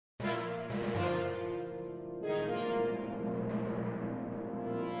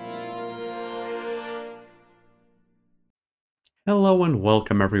Hello and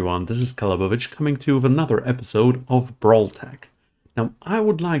welcome everyone, this is Kalabovich coming to you with another episode of Brawl Tech. Now I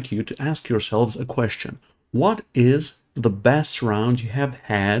would like you to ask yourselves a question. What is the best round you have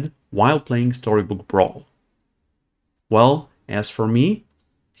had while playing Storybook Brawl? Well, as for me,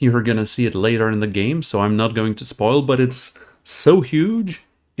 you're gonna see it later in the game, so I'm not going to spoil, but it's so huge,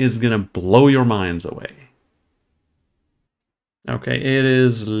 it's gonna blow your minds away. Okay, it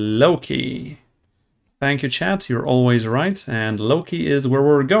is Loki. Thank you, chat. You're always right. And Loki is where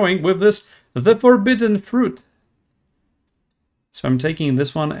we're going with this, the forbidden fruit. So I'm taking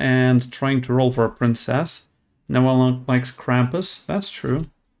this one and trying to roll for a princess. No one likes Krampus. That's true.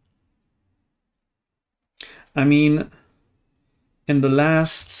 I mean, in the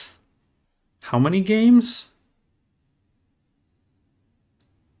last... how many games?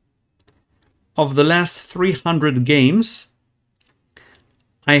 Of the last 300 games...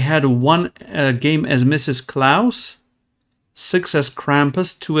 I had one game as Mrs. Klaus, 6 as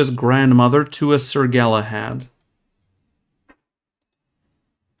Krampus, 2 as Grandmother, 2 as Sir Galahad.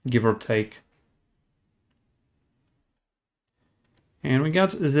 Give or take. And we got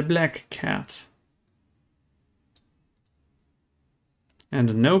the Black Cat.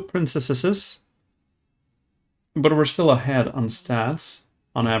 And no princesses. But we're still ahead on stats,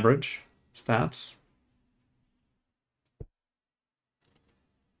 on average stats.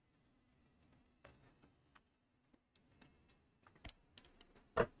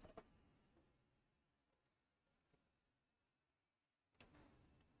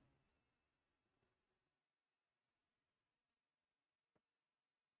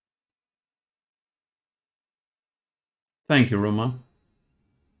 Thank you, Ruma.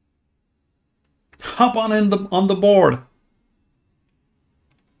 Hop on the board.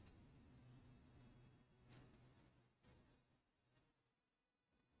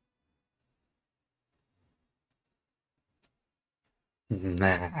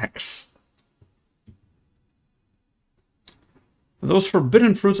 Max. Those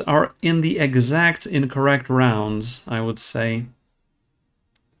forbidden fruits are in the exact incorrect rounds, I would say.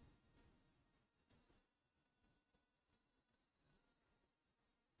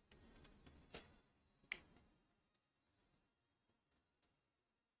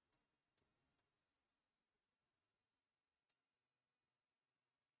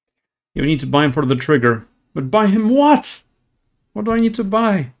 You need to buy him for the trigger. But buy him what? What do I need to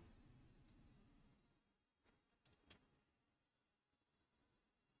buy?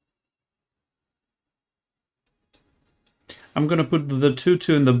 I'm gonna put the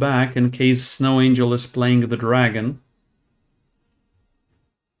 2-2 in the back in case Snow Angel is playing the dragon.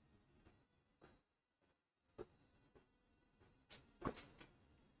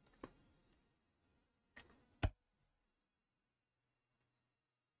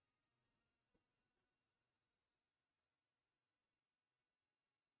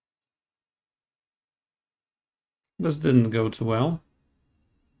 This didn't go too well.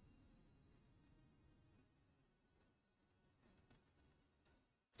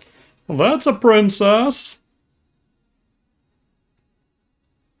 Well, that's a princess.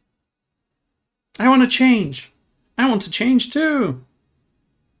 I want to change. I want to change too.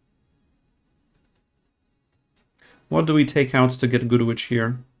 What do we take out to get Good Witch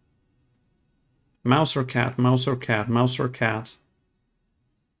here? Mouse or cat, mouse or cat, mouse or cat.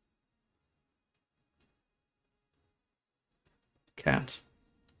 Cat.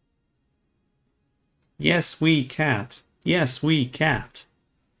 Yes, we cat. Yes, we cat.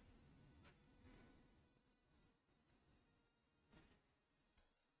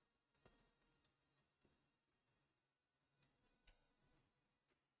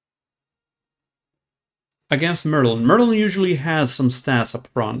 Against Merlin. Merlin usually has some stats up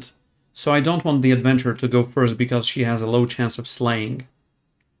front, so I don't want the adventurer to go first because she has a low chance of slaying.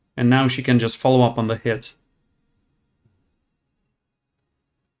 And now she can just follow up on the hit.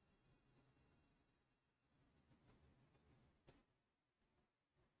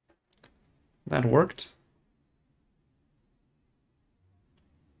 That worked.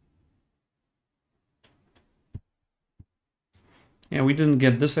 Yeah, we didn't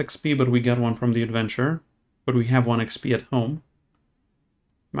get this XP, but we got one from the adventure. But we have 1 XP at home.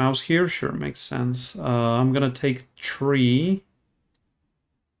 Mouse here? Sure, makes sense. I'm gonna take tree.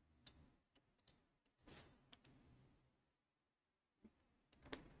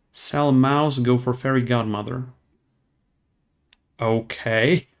 Sell mouse, go for fairy godmother.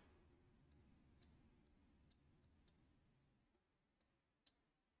 Okay.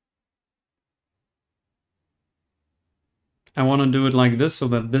 I want to do it like this so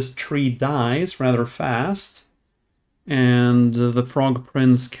that this tree dies rather fast. And the Frog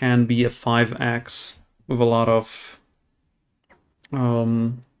Prince can be a 5x with a lot of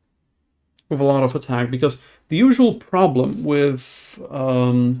with a lot of attack, because the usual problem with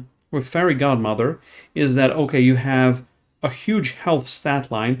Fairy Godmother is that, okay, you have a huge health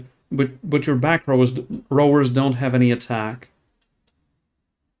stat line, but your back rowers don't have any attack.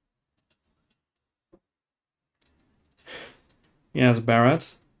 Yes,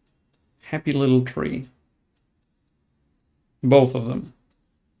 Barrett. Happy little tree. Both of them.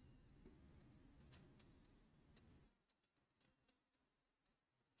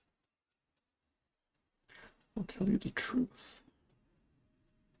 I'll tell you the truth.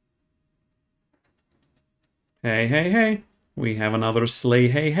 Hey, hey, hey. We have another sleigh,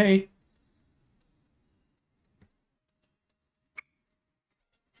 hey, hey.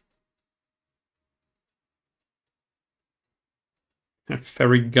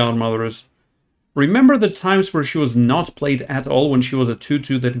 Fairy Godmother is... Remember the times where she was not played at all when she was a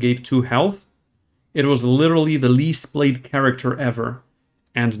 2/2 that gave 2 health? It was literally the least played character ever.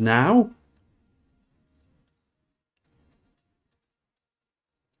 And now?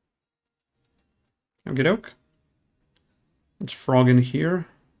 Okie doke. Let's frog in here.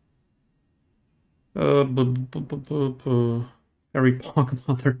 Fairy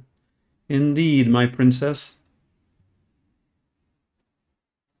Pogmother. Indeed, my princess.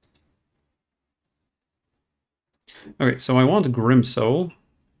 Okay, so I want Grimsoul.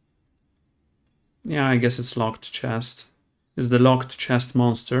 Yeah, I guess it's locked chest. Is the locked chest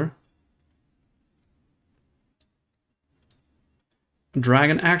monster.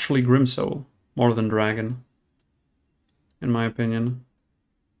 Dragon, actually Grimsoul. More than dragon. In my opinion.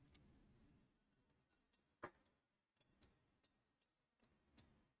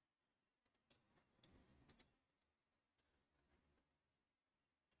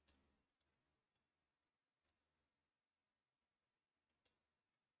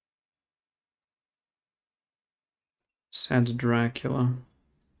 Said Dracula.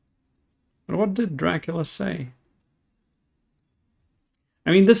 But what did Dracula say?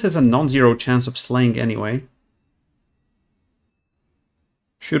 I mean, this has a non-zero chance of slaying anyway.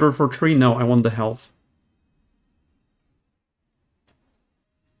 Shooter for 3? No, I want the health.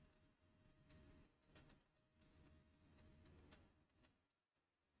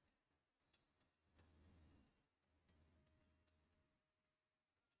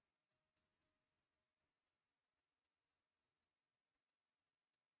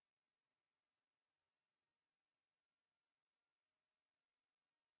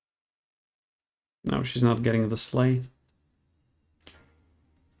 No, she's not getting the sleigh.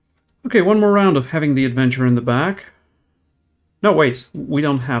 Okay, one more round of having the adventure in the back. No, wait, we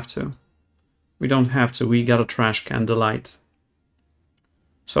don't have to. We don't have to, we got a trash can delight.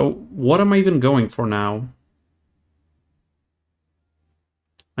 So, what am I even going for now?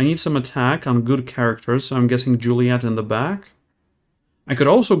 I need some attack on good characters, so I'm guessing Juliet in the back. I could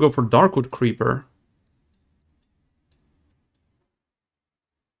also go for Darkwood Creeper.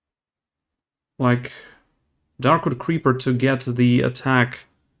 Like, Darkwood Creeper to get the attack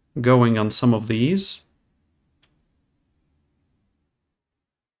going on some of these.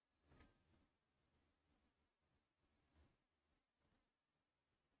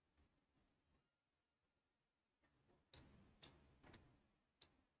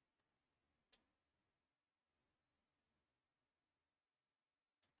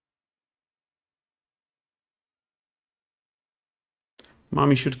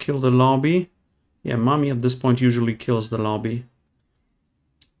 Mommy should kill the lobby. Yeah, Mommy at this point usually kills the lobby.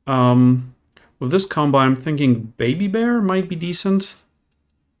 With this combo, I'm thinking Baby Bear might be decent.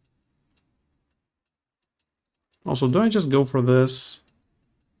 Also, do I just go for this?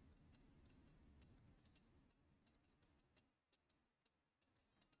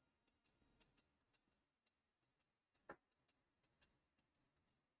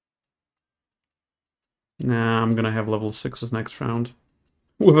 Nah, I'm gonna have level 6s next round.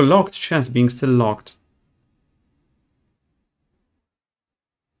 With a locked chest being still locked.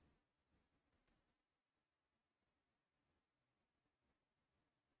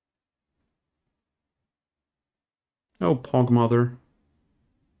 Oh, Pogmother.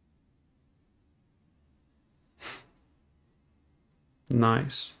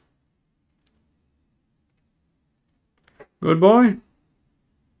 Nice. Good boy.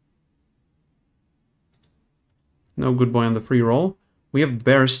 No good boy on the free roll. We have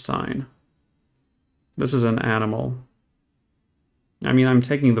Bearstein. This is an animal. I mean, I'm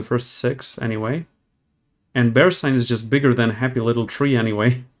taking the first 6 anyway. And Bearstein is just bigger than Happy Little Tree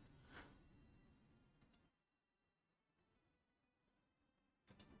anyway.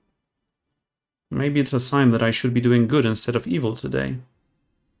 Maybe it's a sign that I should be doing good instead of evil today.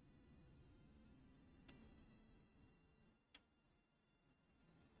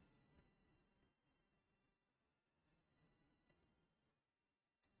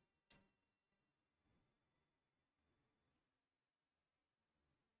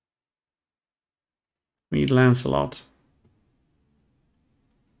 We need Lancelot.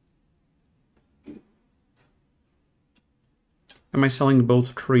 Am I selling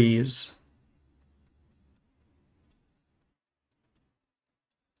both trees?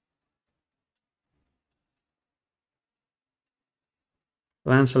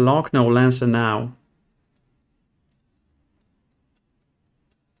 Lancelot? No, Lancelot.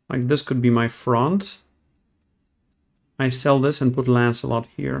 Like this could be my front. I sell this and put Lancelot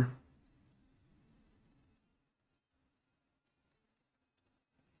here.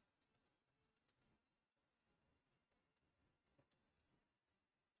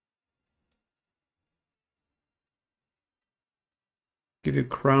 Give you a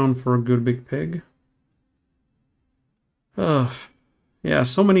crown for a good big pig. Ugh. Yeah,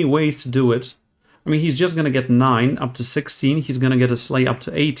 so many ways to do it. I mean, he's just gonna get 9 up to 16. He's gonna get a sleigh up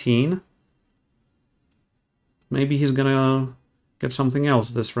to 18. Maybe he's gonna get something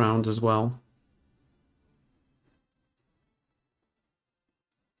else this round as well.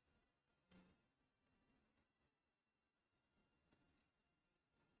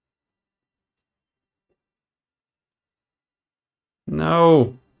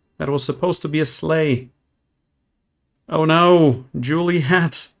 No, that was supposed to be a sleigh. Oh no,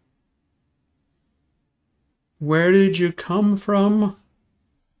 Juliet. Where did you come from?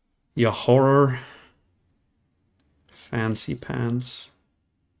 You horror. Fancy pants.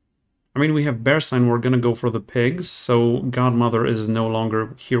 I mean, we have Bearstein, we're gonna go for the pigs, so Godmother is no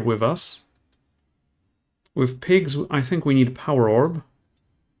longer here with us. With pigs, I think we need Power Orb.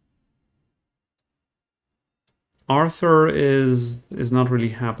 Arthur is not really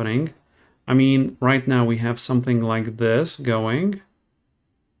happening. I mean, right now we have something like this going.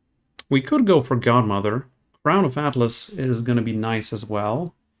 We could go for Godmother. Crown of Atlas is gonna be nice as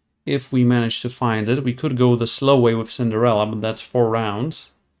well. If we manage to find it, we could go the slow way with Cinderella, but that's 4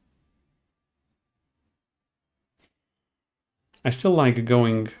 rounds. I still like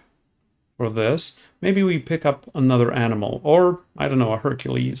going for this. Maybe we pick up another animal, or, I don't know, a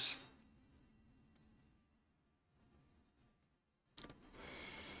Hercules.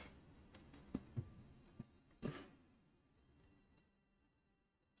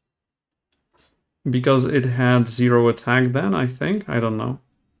 Because it had 0 attack then, I think? I don't know.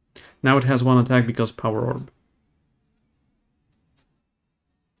 Now it has 1 attack because Power Orb.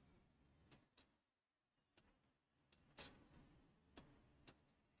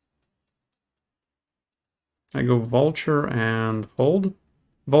 I go Vulture and hold.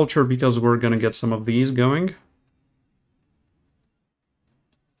 Vulture because we're gonna get some of these going.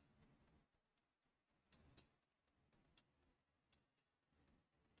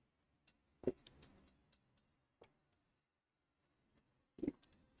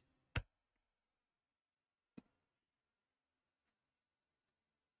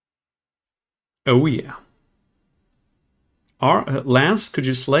 Oh yeah. Lance, could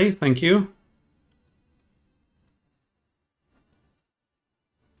you slay? Thank you.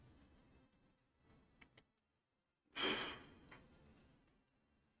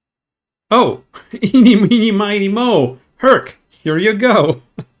 Oh, eeny, meeny, miny, mo. Herc, here you go.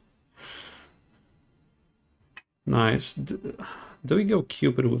 Nice. Do we go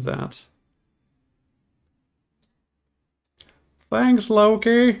Cupid with that? Thanks,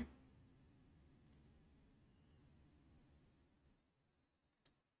 Loki.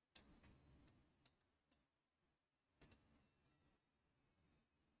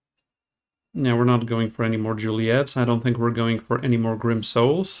 Yeah, we're not going for any more Juliets. I don't think we're going for any more Grim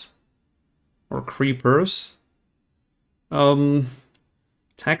Souls. Or Creepers.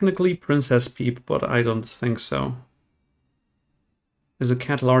 Technically Princess Peep, but I don't think so. Is the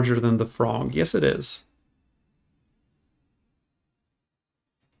cat larger than the frog? Yes, it is.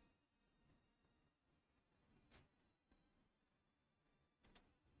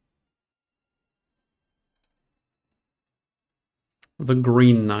 The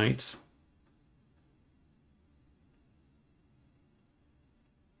Green Knight.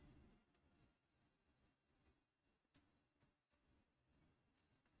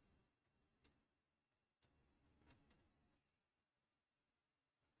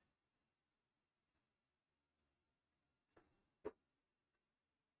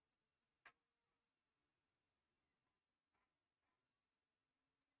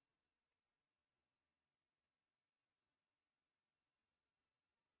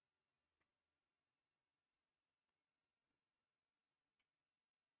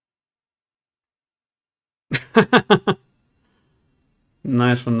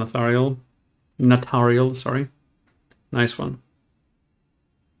 Nice one, Nathariel. Natariel, sorry. Nice one.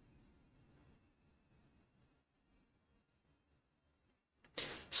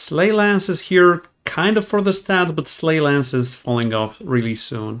 Slay Lance is here kind of for the stats, but Slay Lance is falling off really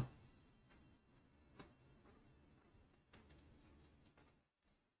soon.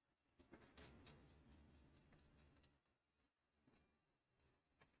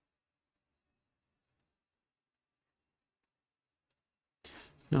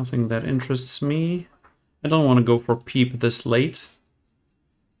 Nothing that interests me. I don't want to go for Peep this late.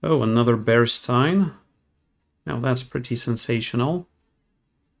 Oh, another Bearstein. Now that's pretty sensational.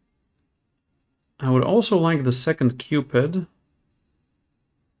 I would also like the second Cupid.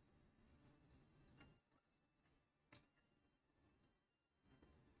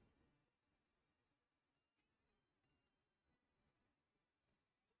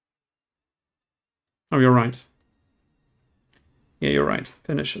 Oh, you're right. Yeah, you're right.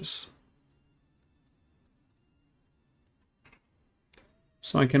 Finishes.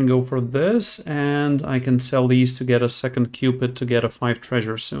 So I can go for this, and I can sell these to get a second Cupid to get a 5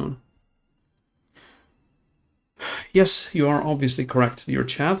 treasure soon. Yes, you are obviously correct, your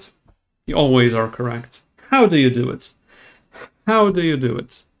chat. You always are correct. How do you do it? How do you do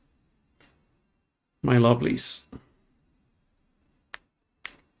it? My lovelies.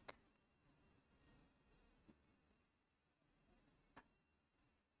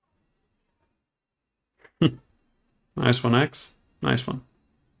 Nice one, X. Nice one.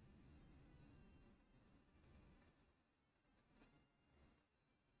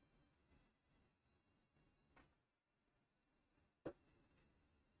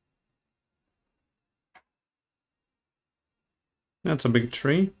 That's a big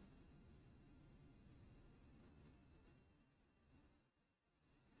tree.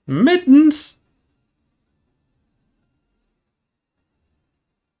 Mittens!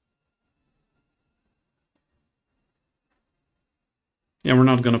 Yeah, we're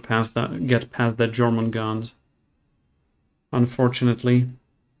not gonna get past that German guns. Unfortunately.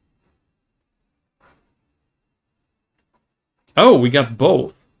 Oh, we got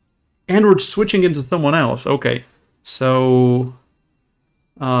both. And we're switching into someone else. Okay. So...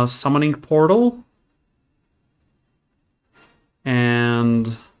 Summoning Portal.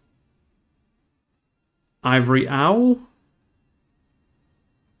 And... Ivory Owl.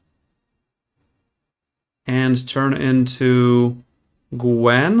 And turn into...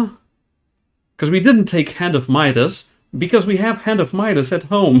 Gwen. Because we didn't take Hand of Midas. Because we have Hand of Midas at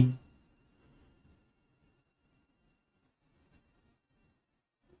home.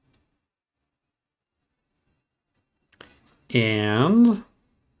 And...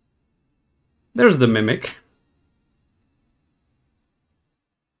 There's the Mimic.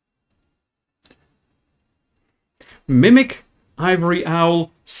 Mimic, Ivory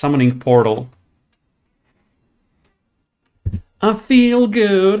Owl, Summoning Portal. I feel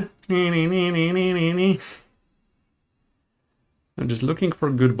good. I'm just looking for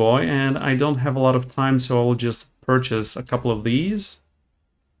Good Boy, and I don't have a lot of time, so I'll just purchase a couple of these.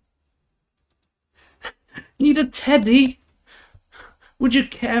 Need a teddy? Would you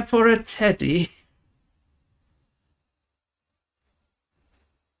care for a teddy?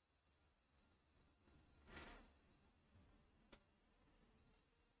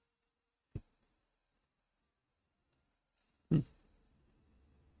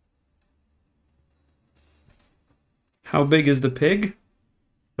 How big is the pig?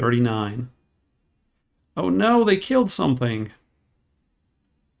 39. Oh no, they killed something.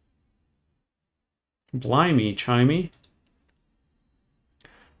 Blimey, Chimey.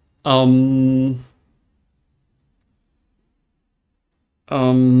 I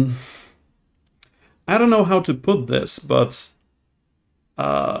don't know how to put this, but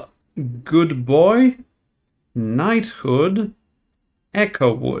Good Boy, Knighthood,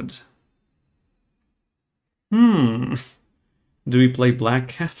 Echowood. Do we play Black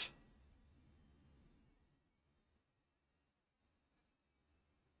Cat?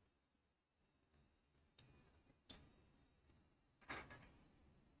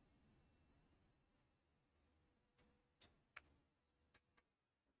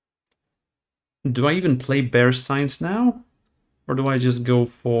 Do I even play Bearsteins now? Or do I just go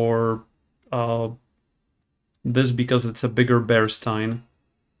for this because it's a bigger Bearstein?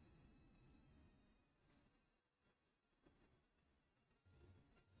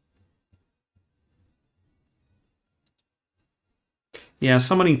 Yeah,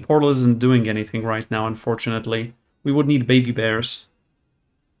 Summoning Portal isn't doing anything right now, unfortunately. We would need baby bears.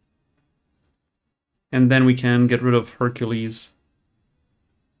 And then we can get rid of Hercules.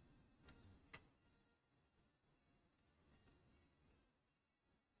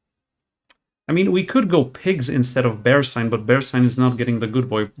 I mean, we could go pigs instead of Bearstein, but Bearstein is not getting the Good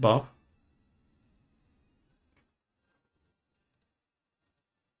Boy buff.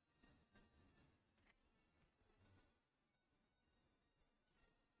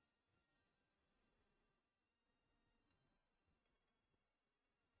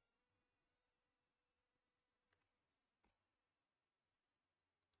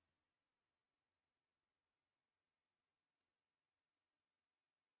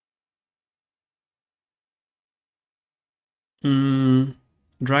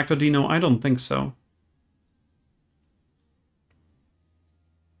 Dracodino, I don't think so.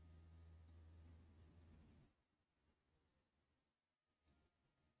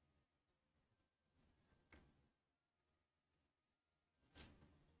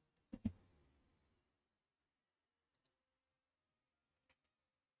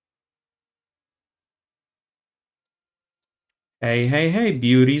 Hey, hey, hey,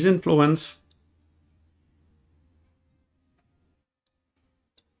 beauty's influence.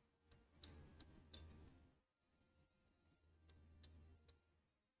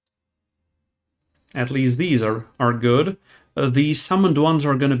 At least these are good. The summoned ones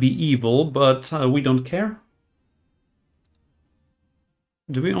are gonna be evil, but we don't care.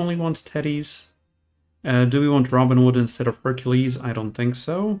 Do we only want teddies? Do we want Robin Hood instead of Hercules? I don't think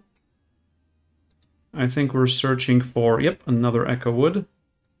so. I think we're searching for, yep, another Echo Wood.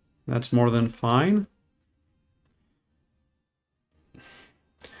 That's more than fine.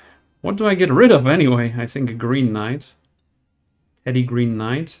 What do I get rid of anyway? I think a Green Knight. Teddy Green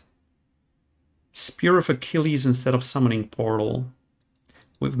Knight. Spear of Achilles instead of Summoning Portal.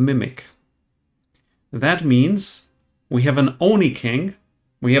 With Mimic. That means we have an Oni King.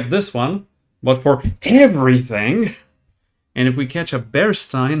 We have this one, but for everything. And if we catch a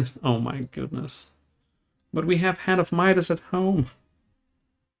Bearstein, oh my goodness. But we have Hand of Midas at home.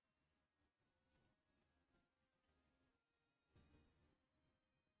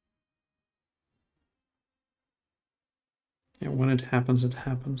 Yeah, when it happens, it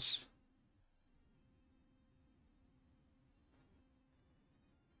happens.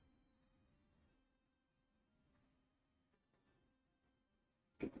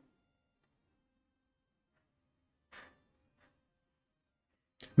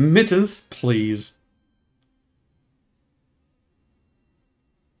 Mittens, please.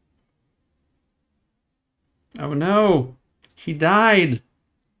 Oh no, he died.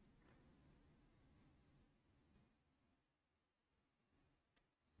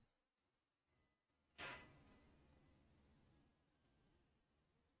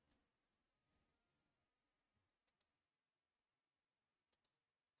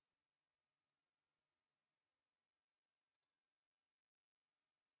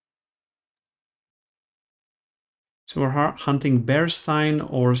 So we're hunting Bearstein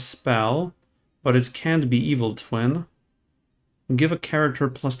or Spell, but it can't be Evil Twin. Give a character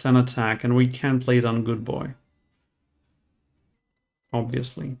plus 10 attack, and we can play it on Good Boy.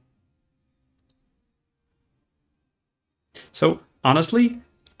 Obviously. So, honestly,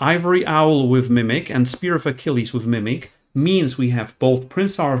 Ivory Owl with Mimic and Spear of Achilles with Mimic means we have both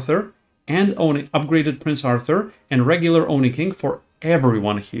Prince Arthur and upgraded Prince Arthur and regular Oni King for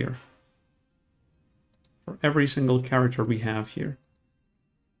everyone here. For every single character we have here.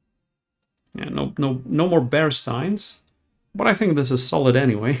 Yeah, no more Bearsteins. But I think this is solid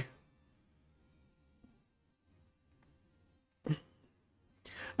anyway.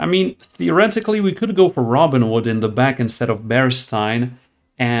 I mean, theoretically, we could go for Robin Hood in the back instead of Bearstein,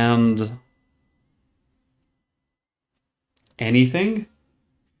 and anything.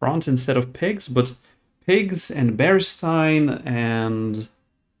 Front instead of pigs, but pigs and Bearstein and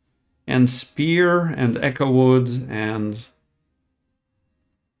Spear and Echo Wood and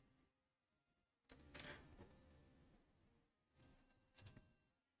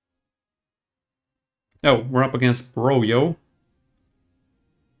oh, we're up against Broyo.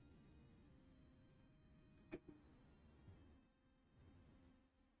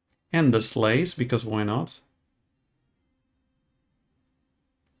 And the Slays, because why not?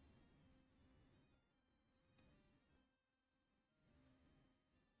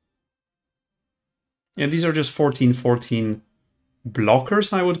 Yeah, these are just 14/14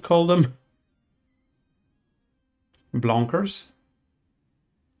 blockers, I would call them. Blonkers.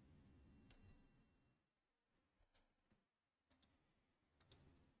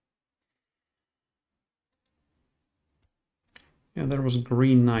 Yeah, there was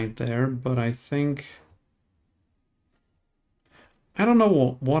Green Knight there, but I think... I don't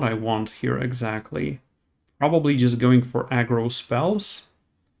know what I want here exactly. Probably just going for aggro spells.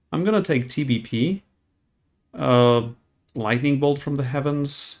 I'm gonna take TBP. Lightning Bolt from the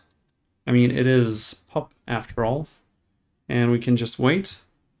Heavens. I mean, it is Pup after all. And we can just wait.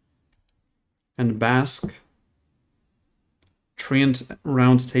 And Basque. Treant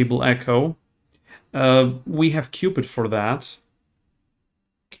Round Table Echo. We have Cupid for that.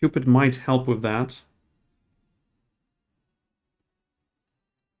 Cupid might help with that.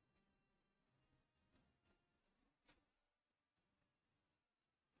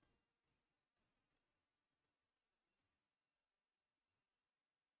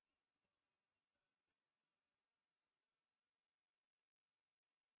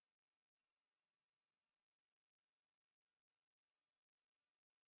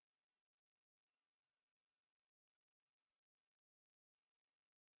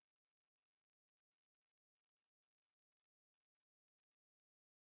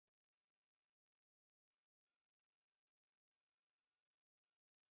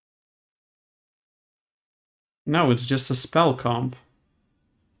 No, it's just a spell comp.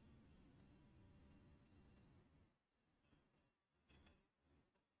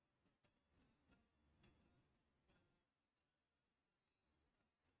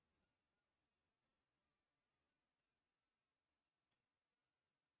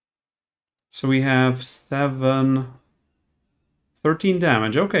 So we have 13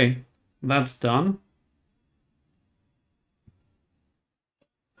 damage. Okay, that's done.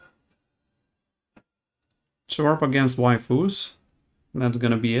 So we're up against waifus. That's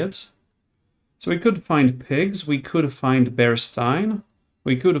gonna be it. So we could find pigs, we could find Bearstein,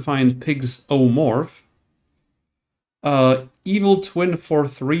 we could find Pig's Omorph. Evil twin for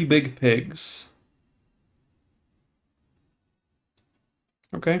 3 big pigs.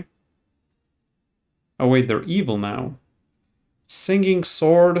 Okay. Oh wait, they're evil now. Singing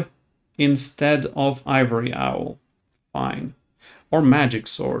sword instead of ivory owl. Fine. Or magic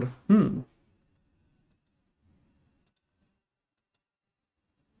sword.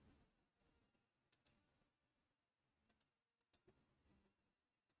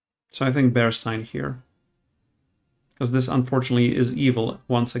 So I think Bearstein here. Because this unfortunately is evil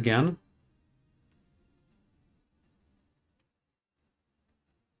once again.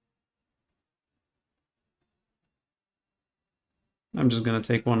 I'm just gonna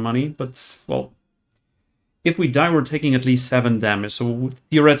take 1 money, but, well, if we die, we're taking at least 7 damage. So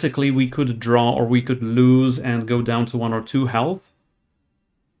theoretically, we could draw or we could lose and go down to 1 or 2 health.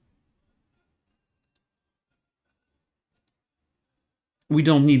 We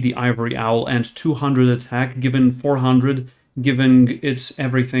don't need the Ivory Owl and 200 attack, given 400, giving it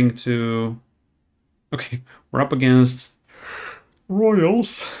everything to... Okay, we're up against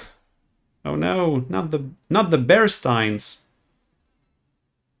Royals. Oh no, not the Bearsteins.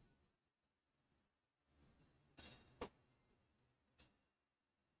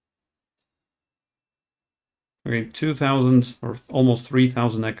 Okay, 2,000 or almost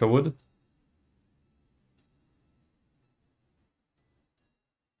 3,000 Echo Wood.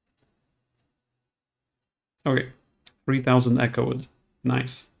 Okay, 3,000 Echo Wood.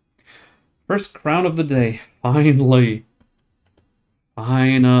 Nice. First crown of the day. Finally.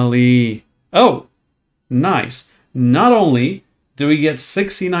 Finally. Oh, nice. Not only do we get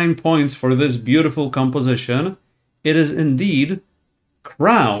 69 points for this beautiful composition, it is indeed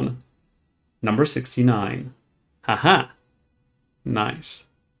crown number 69. Haha. Nice.